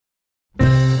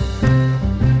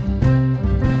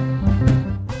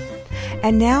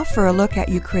And now for a look at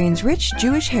Ukraine's rich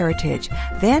Jewish heritage,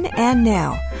 then and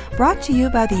now, brought to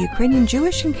you by the Ukrainian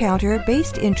Jewish Encounter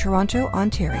based in Toronto,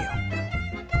 Ontario.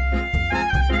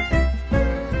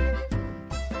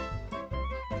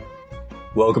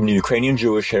 Welcome to Ukrainian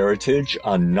Jewish Heritage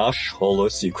on Nash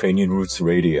Holos Ukrainian Roots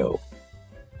Radio.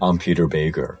 I'm Peter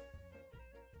Bager.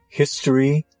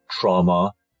 History,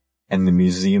 trauma, and the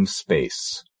museum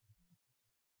space.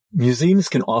 Museums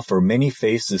can offer many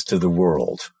faces to the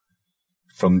world,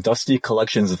 from dusty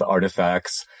collections of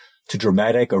artifacts to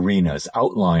dramatic arenas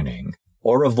outlining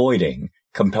or avoiding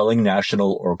compelling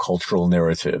national or cultural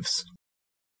narratives.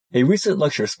 A recent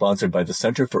lecture sponsored by the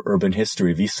Center for Urban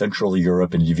History of East Central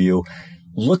Europe in Lviv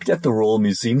looked at the role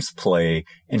museums play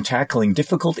in tackling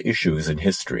difficult issues in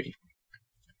history.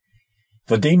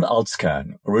 Vadim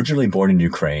Altskan, originally born in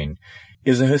Ukraine,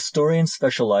 is a historian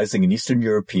specializing in Eastern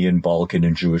European, Balkan,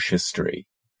 and Jewish history.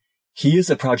 He is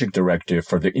a project director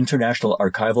for the International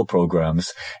Archival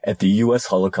Programs at the U.S.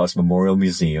 Holocaust Memorial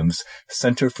Museum's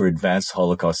Center for Advanced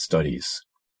Holocaust Studies.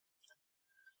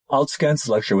 Altskan's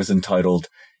lecture was entitled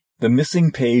The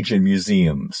Missing Page in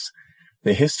Museums,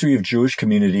 The History of Jewish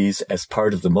Communities as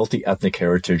Part of the Multi-Ethnic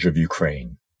Heritage of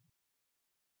Ukraine.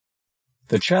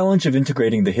 The challenge of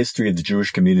integrating the history of the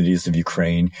Jewish communities of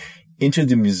Ukraine into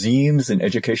the museums and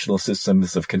educational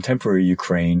systems of contemporary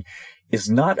Ukraine is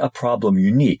not a problem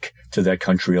unique to that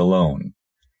country alone.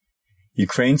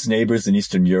 Ukraine's neighbors in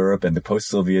Eastern Europe and the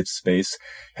post-Soviet space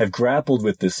have grappled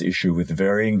with this issue with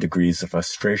varying degrees of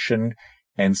frustration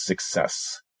and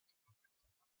success.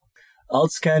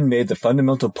 Altskan made the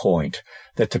fundamental point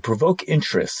that to provoke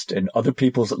interest in other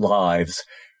people's lives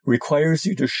requires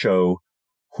you to show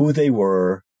who they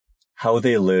were, how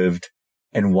they lived,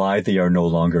 and why they are no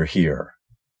longer here.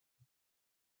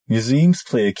 Museums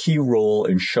play a key role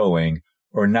in showing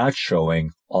or not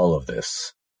showing all of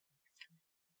this.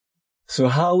 So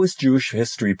how is Jewish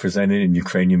history presented in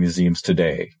Ukrainian museums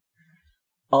today?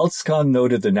 Altskan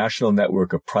noted the national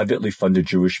network of privately funded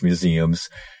Jewish museums,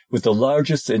 with the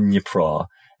largest in Dnipro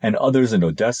and others in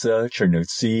Odessa,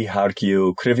 Chernivtsi,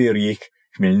 Kharkiv, Kryvyi Rih,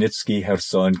 Khmelnytsky,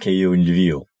 Kherson, Kyiv, and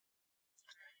Lviv.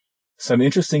 Some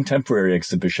interesting temporary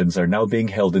exhibitions are now being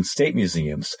held in state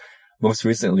museums, most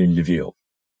recently in Lviv.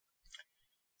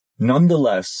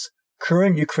 Nonetheless,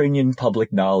 current Ukrainian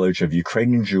public knowledge of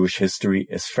Ukrainian Jewish history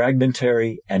is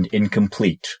fragmentary and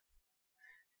incomplete.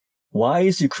 Why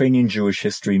is Ukrainian Jewish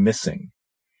history missing?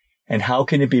 And how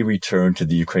can it be returned to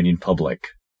the Ukrainian public?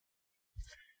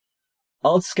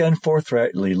 Altskan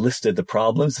forthrightly listed the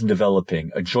problems in developing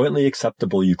a jointly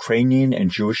acceptable Ukrainian and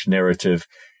Jewish narrative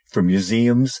for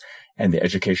museums and the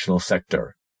educational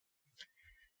sector.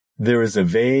 There is a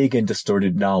vague and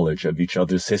distorted knowledge of each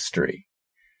other's history.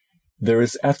 There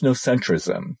is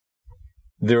ethnocentrism.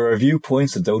 There are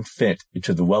viewpoints that don't fit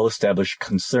into the well-established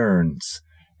concerns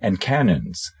and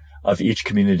canons of each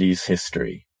community's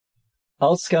history.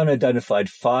 Altskan identified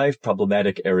 5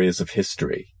 problematic areas of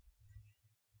history.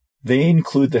 They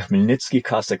include the Khmelnytsky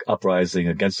Cossack uprising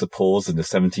against the Poles in the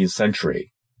 17th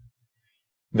century.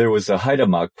 There was a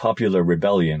Haidamach popular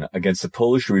rebellion against the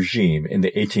Polish regime in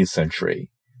the 18th century.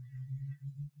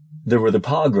 There were the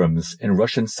pogroms in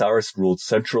Russian Tsarist-ruled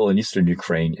central and eastern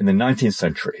Ukraine in the 19th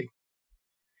century.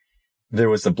 There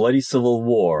was a bloody civil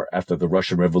war after the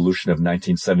Russian Revolution of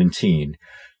 1917,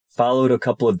 followed a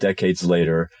couple of decades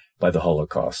later by the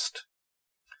Holocaust.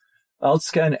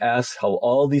 Altskan asks how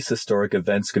all these historic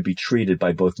events could be treated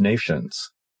by both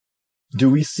nations. Do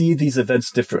we see these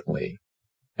events differently?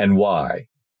 And why?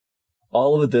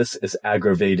 All of this is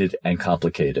aggravated and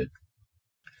complicated.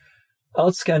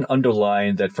 Altskan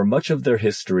underlined that for much of their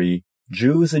history,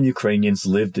 Jews and Ukrainians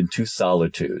lived in 2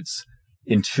 solitudes,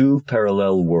 in 2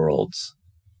 parallel worlds.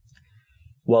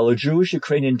 While a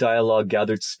Jewish-Ukrainian dialogue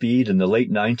gathered speed in the late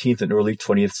 19th and early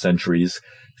 20th centuries,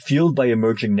 fueled by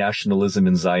emerging nationalism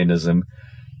and Zionism,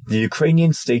 the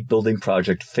Ukrainian state-building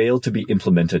project failed to be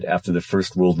implemented after the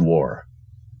First World War.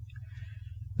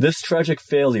 This tragic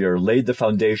failure laid the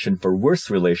foundation for worse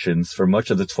relations for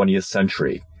much of the 20th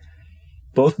century.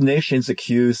 Both nations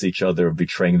accused each other of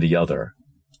betraying the other.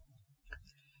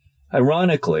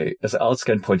 Ironically, as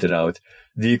Altskan pointed out,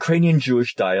 the Ukrainian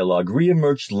Jewish dialogue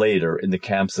re-emerged later in the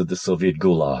camps of the Soviet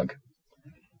Gulag.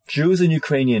 Jews and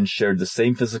Ukrainians shared the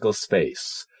same physical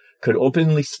space, could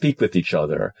openly speak with each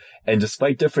other, and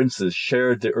despite differences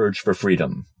shared the urge for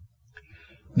freedom.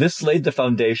 This laid the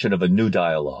foundation of a new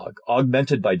dialogue,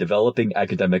 augmented by developing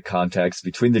academic contacts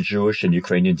between the Jewish and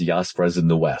Ukrainian diasporas in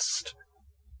the West.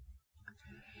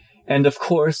 And of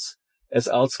course, as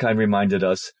Altskan reminded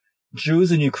us,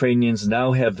 Jews and Ukrainians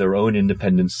now have their own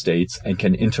independent states and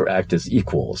can interact as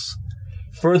equals.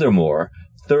 Furthermore,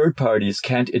 third parties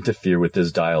can't interfere with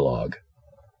this dialogue.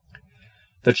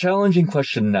 The challenging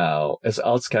question now, as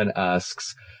Altscan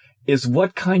asks, is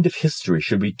what kind of history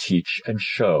should we teach and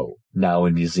show now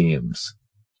in museums?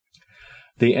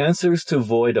 The answer is to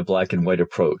avoid a black and white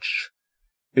approach.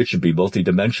 It should be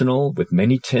multidimensional with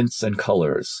many tints and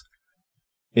colors.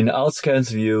 In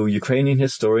Altscan's view, Ukrainian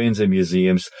historians and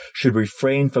museums should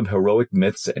refrain from heroic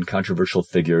myths and controversial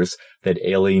figures that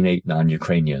alienate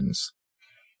non-Ukrainians.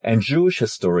 And Jewish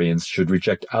historians should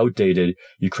reject outdated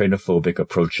Ukrainophobic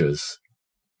approaches.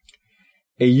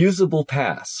 A usable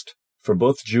past for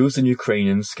both Jews and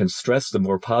Ukrainians can stress the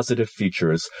more positive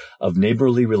features of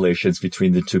neighborly relations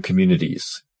between the two communities.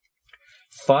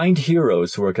 Find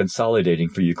heroes who are consolidating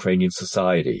for Ukrainian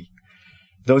society.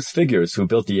 Those figures who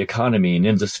built the economy and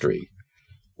industry.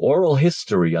 Oral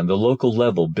history on the local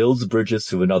level builds bridges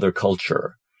to another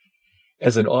culture.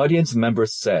 As an audience member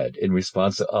said in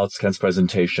response to Altscan's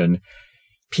presentation,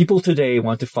 people today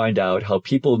want to find out how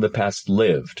people in the past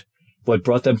lived, what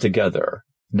brought them together,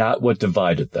 not what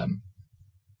divided them.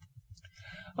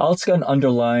 Altscan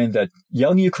underlined that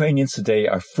young Ukrainians today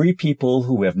are free people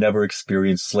who have never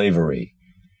experienced slavery.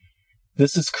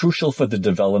 This is crucial for the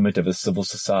development of a civil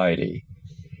society.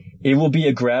 It will be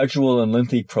a gradual and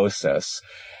lengthy process,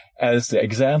 as the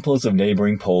examples of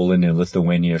neighboring Poland and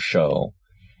Lithuania show.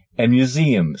 And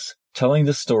museums, telling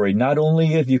the story not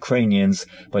only of Ukrainians,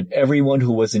 but everyone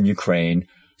who was in Ukraine,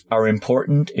 are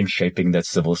important in shaping that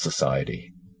civil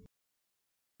society.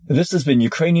 This has been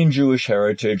Ukrainian Jewish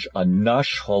Heritage on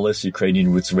Nash Holos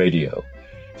Ukrainian Roots Radio.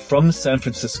 From San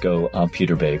Francisco, I'm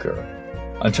Peter Baker.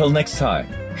 Until next time,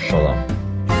 Shalom.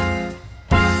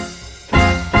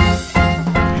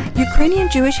 Ukrainian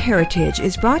Jewish Heritage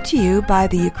is brought to you by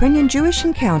the Ukrainian Jewish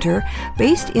Encounter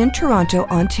based in Toronto,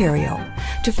 Ontario.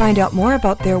 To find out more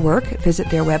about their work, visit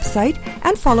their website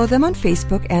and follow them on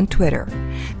Facebook and Twitter.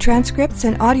 Transcripts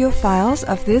and audio files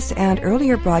of this and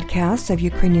earlier broadcasts of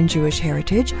Ukrainian Jewish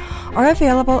Heritage are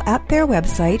available at their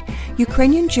website,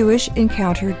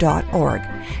 ukrainianjewishencounter.org,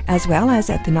 as well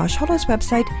as at the Nash Holos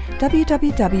website,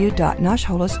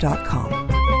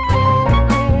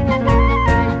 www.nashholos.com.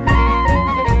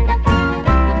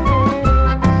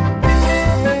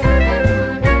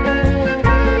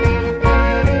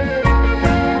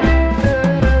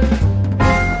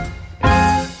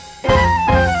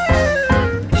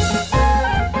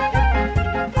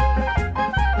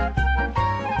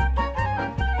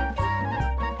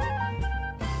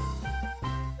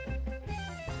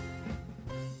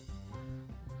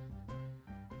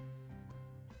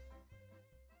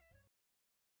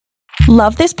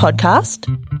 Love this podcast?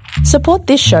 Support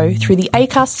this show through the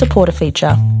Acast supporter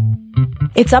feature.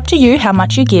 It's up to you how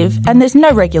much you give, and there's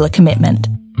no regular commitment.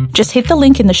 Just hit the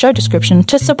link in the show description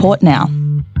to support now.